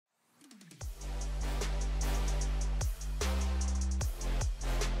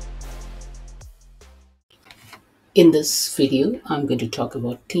In this video, I'm going to talk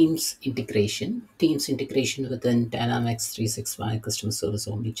about Teams integration within Dynamics 365 Customer Service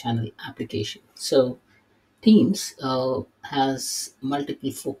Omnichannel application. So, Teams has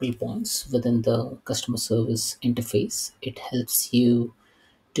multiple focal points within the customer service interface. It helps you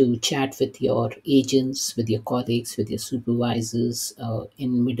to chat with your agents, with your colleagues, with your supervisors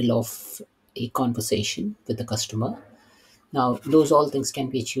in middle of a conversation with the customer. Now, those all things can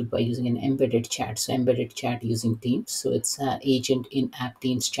be achieved by using an embedded chat. So, embedded chat using Teams. So, it's an agent in app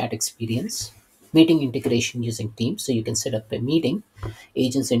Teams chat experience. Meeting integration using Teams. So, you can set up a meeting.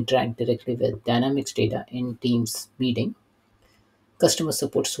 Agents interact directly with Dynamics data in Teams meeting. Customer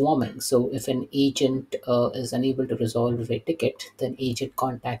support swarming. So, if an agent is unable to resolve a ticket, then agent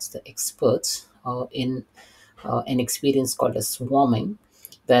contacts the experts in an experience called as swarming,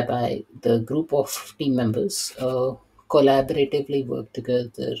 whereby the group of team members collaboratively work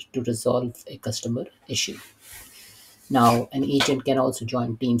together to resolve a customer issue. Now, an agent can also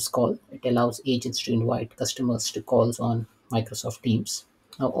join Teams call. It allows agents to invite customers to calls on Microsoft Teams.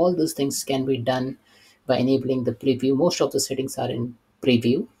 Now, all those things can be done by enabling the preview. Most of the settings are in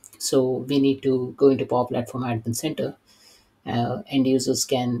preview. So we need to go into Power Platform Admin Center. End users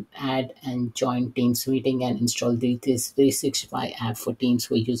can add and join Teams meeting and install the 365 app for Teams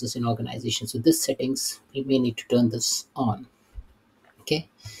for users in organizations. So this settings, we may need to turn this on. Okay.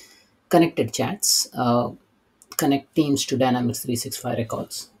 Connected chats. Connect Teams to Dynamics 365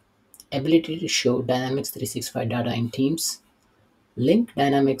 records. Ability to show Dynamics 365 data in Teams. Link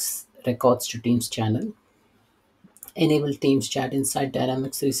Dynamics records to Teams channel. Enable Teams chat inside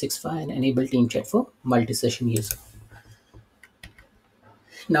Dynamics 365 and enable Team chat for multi-session user.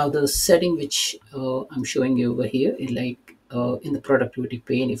 Now the setting which I'm showing you over here is like in the productivity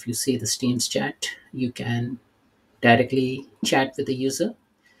pane. If you see the Teams chat, you can directly chat with the user,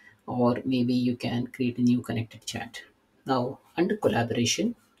 or maybe you can create a new connected chat. Now under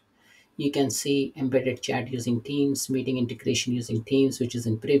collaboration, you can see embedded chat using Teams, meeting integration using Teams, which is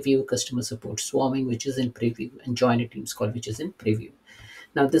in preview, customer support swarming, which is in preview, and join a Teams call, which is in preview.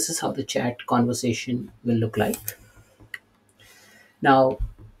 Now this is how the chat conversation will look like. Now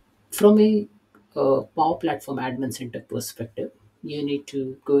from a Power Platform Admin Center perspective, you need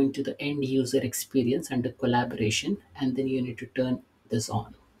to go into the end user experience under collaboration, and then you need to turn this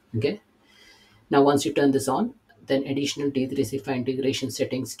on. Okay. Now, once you turn this on, then additional D365 integration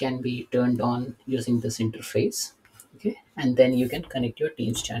settings can be turned on using this interface. Okay. And then you can connect your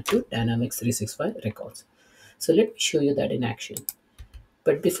Teams chat to Dynamics 365 records. So let me show you that in action.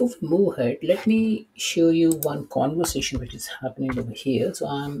 But before we move ahead, let me show you one conversation which is happening over here. So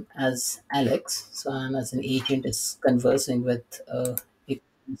I'm as Alex. So I'm as an agent is conversing with a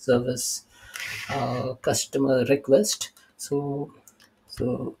service customer request. So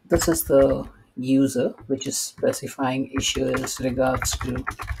this is the user which is specifying issues regards to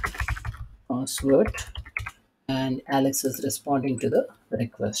password, and Alex is responding to the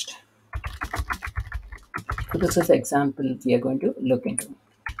request. So this is the example we are going to look into.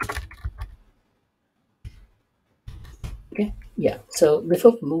 Okay, yeah. So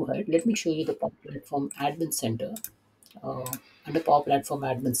before we move ahead, let me show you the Power Platform Admin Center. Uh, Under Power Platform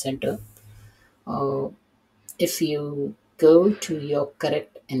Admin Center, uh, if you go to your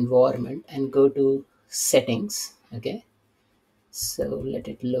correct environment and go to settings, okay, so let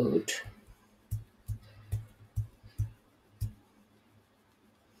it load.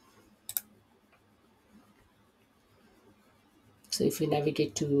 So if you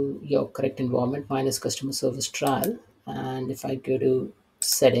navigate to your correct environment, mine is customer service trial, and if I go to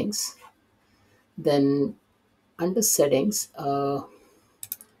settings, then under settings, I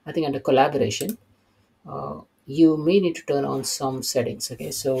think under collaboration, you may need to turn on some settings.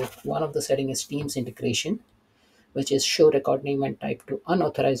 Okay, so one of the settings is Teams integration, which is show record name and type to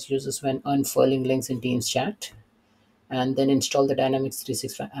unauthorized users when unfurling links in Teams chat, and then install the Dynamics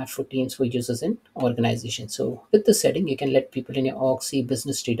 365 app for Teams for users in organization. So with the setting, you can let people in your org see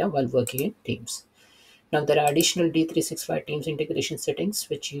business data while working in Teams. Now there are additional D365 Teams integration settings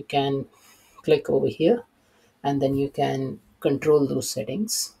which you can click over here, and then you can control those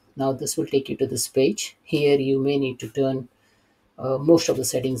settings. Now this will take you to this page. Here you may need to turn most of the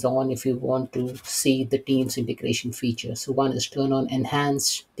settings on if you want to see the Teams integration feature. So one is turn on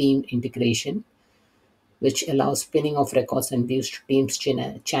enhanced team integration, which allows pinning of records and views to Teams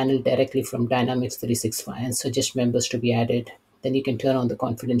channel directly from Dynamics 365 and suggest members to be added. Then you can turn on the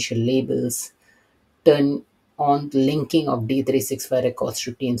confidential labels, turn on the linking of D365 records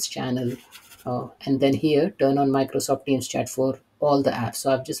to Teams channel, and then here turn on Microsoft Teams chat for all the apps.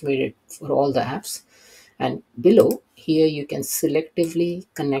 So I've just made it for all the apps. And below here you can selectively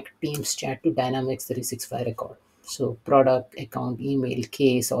connect Teams chat to Dynamics 365 record. So product, account, email,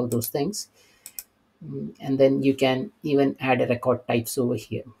 case, all those things. And then you can even add a record types over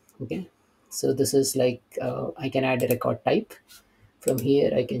here. Okay, so this is like I can add a record type. From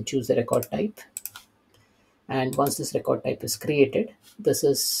here I can choose the record type, and once this record type is created, this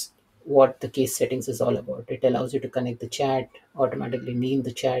is what the case settings is all about. It allows you to connect the chat, automatically name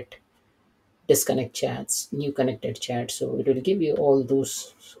the chat, disconnect chats, new connected chat. So it will give you all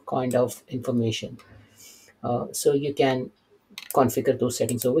those kind of information. So you can configure those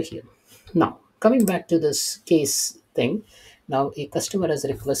settings over here. Now, coming back to this case thing, now a customer has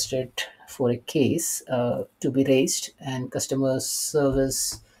requested for a case to be raised, and customer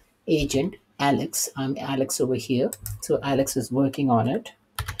service agent Alex, I'm Alex over here. So Alex is working on it,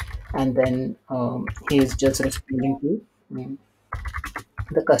 and then he is just responding to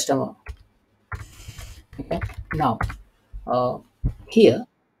the customer. Okay. Now, uh, here,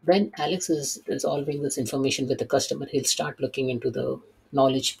 when Alex is resolving this information with the customer, he'll start looking into the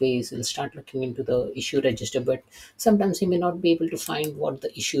knowledge base, he'll start looking into the issue register, but sometimes he may not be able to find what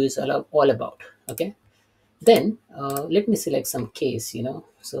the issue is all about. Okay. Then let me select some case,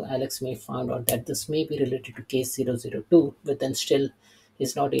 So Alex may find out that this may be related to case 002, but then still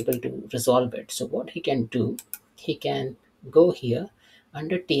he's not able to resolve it. So what he can do, he can go here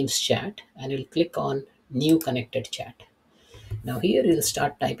under Teams chat and he'll click on new connected chat. Now here you'll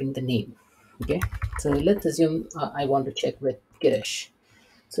start typing the name. Okay, so let's assume I want to check with Girish.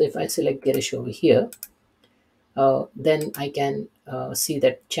 So if I select Girish over here, then I can see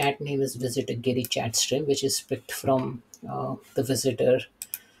that chat name is visitor Giri chat stream, which is picked from the visitor.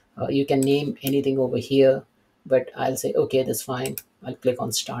 You can name anything over here, but I'll say okay, that's fine. I'll click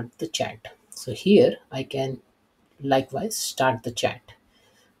on start the chat. So here I can likewise start the chat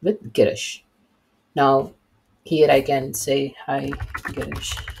with Girish. Now here I can say hi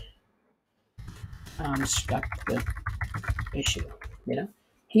Girish, I'm stuck with issue. you know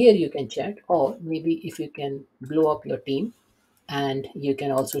Here you can chat, or maybe if you can blow up your team, and you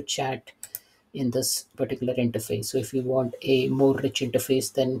can also chat in this particular interface. So if you want a more rich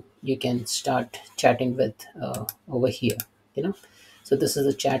interface, then you can start chatting with over here. you know so this is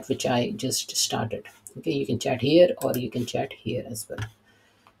a chat which I just started. Okay, you can chat here or you can chat here as well.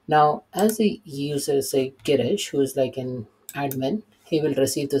 Now as a user, say Girish, who is like an admin, he will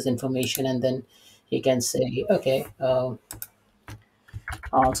receive this information, and then he can say okay,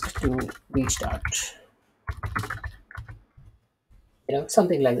 ask to restart,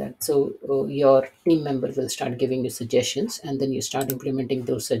 something like that. So your team member will start giving you suggestions, and then you start implementing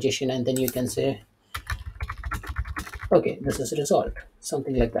those suggestions, and then you can say okay, this is resolved,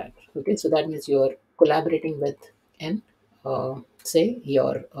 something like that. Okay, so that means you're collaborating with and say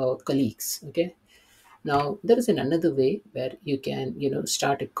your colleagues. Okay, now there is another way where you can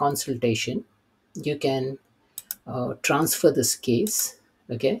start a consultation. You can transfer this case.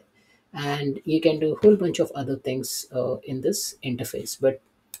 Okay, and you can do a whole bunch of other things in this interface, but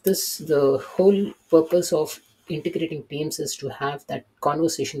the whole purpose of integrating teams is to have that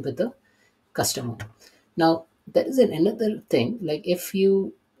conversation with the customer. Now there is another thing, like if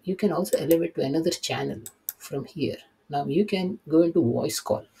you can also elevate to another channel from here. Now you can go into voice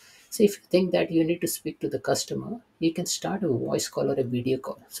call. So if you think that you need to speak to the customer, you can start a voice call or a video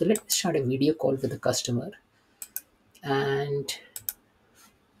call. So let me start a video call with the customer and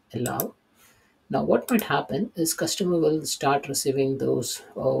allow. Now what might happen is customer will start receiving those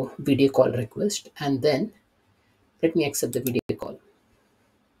video call requests, and then let me accept the video call.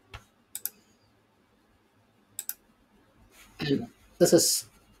 And this is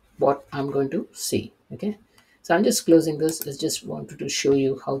what I'm going to see. Okay, so I'm just closing this. I just wanted to show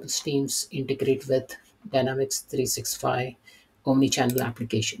you how the teams integrate with Dynamics 365 omnichannel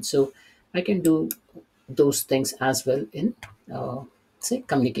application. So I can do those things as well in say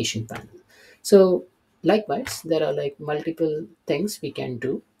communication panel. So likewise there are like multiple things we can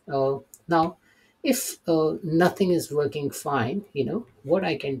do. Now if nothing is working fine, what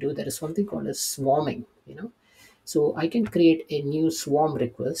I can do, there is something called as swarming. So I can create a new swarm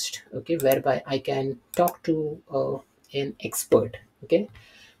request, okay, whereby I can talk to an expert. Okay,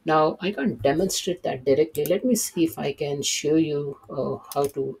 now I can't demonstrate that directly. Let me see if I can show you how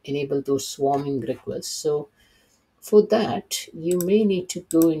to enable those swarming requests. So for that, you may need to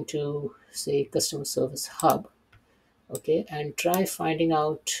go into say customer service hub, okay, and try finding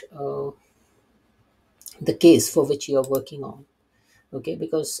out the case for which you are working on. Okay,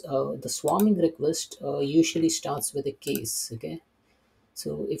 because the swarming request usually starts with a case. Okay,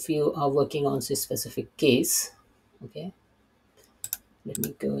 so if you are working on say specific case, okay, let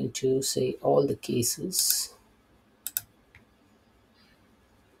me go into say all the cases.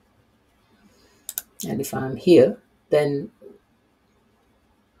 And if I'm here, then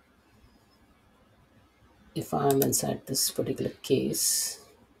if I'm inside this particular case,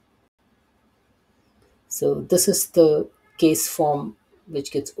 so this is the case form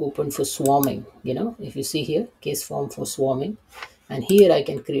which gets opened for swarming. If you see here, case form for swarming, and here I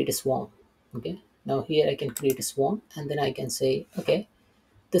can create a swarm. Okay, now here I can create a swarm, and then I can say, okay,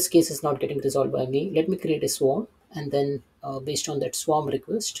 this case is not getting resolved by me. Let me create a swarm, and then based on that swarm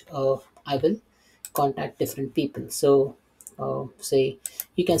request, I will contact different people. So, say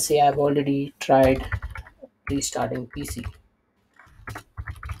you can say I've already tried restarting PC.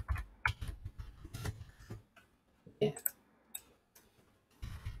 Okay,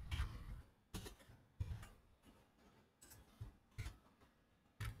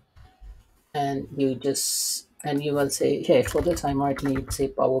 and you will say, hey, for this I might need say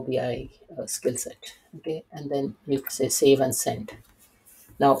Power BI skill set. Okay, and then you say save and send.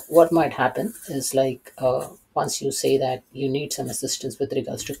 Now, what might happen is like once you say that you need some assistance with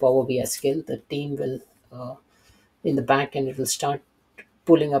regards to Power BI skill, the team will in the back end it will start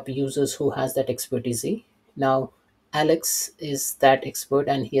pulling up users who has that expertise. Now, Alex is that expert,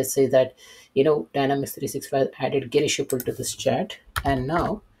 and he has said that Dynamics 365 added Girish Uppal to this chat, and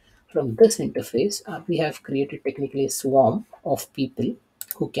now from this interface we have created technically a swarm of people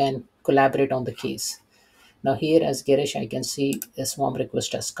who can collaborate on the case. Now here as Girish, I can see a swarm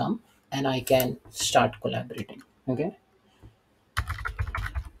request has come and I can start collaborating. Okay.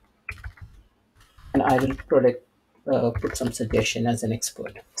 And I will put some suggestion as an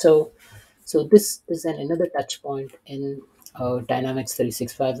expert. So this is another touch point in Dynamics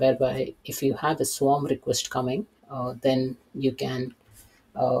 365 whereby if you have a swarm request coming, then you can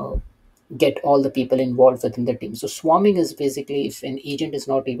uh, get all the people involved within the team. So swarming is basically if an agent is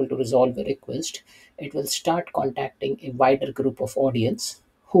not able to resolve a request, it will start contacting a wider group of audience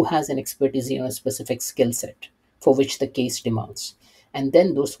who has an expertise in a specific skill set for which the case demands. And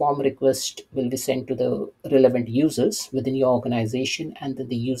then those swarm requests will be sent to the relevant users within your organization, and then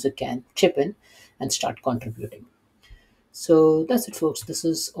the user can chip in and start contributing. So that's it, folks. This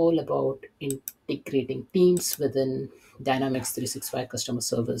is all about integrating teams within Dynamics 365 customer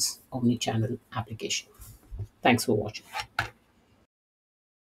service omnichannel application. Thanks for watching.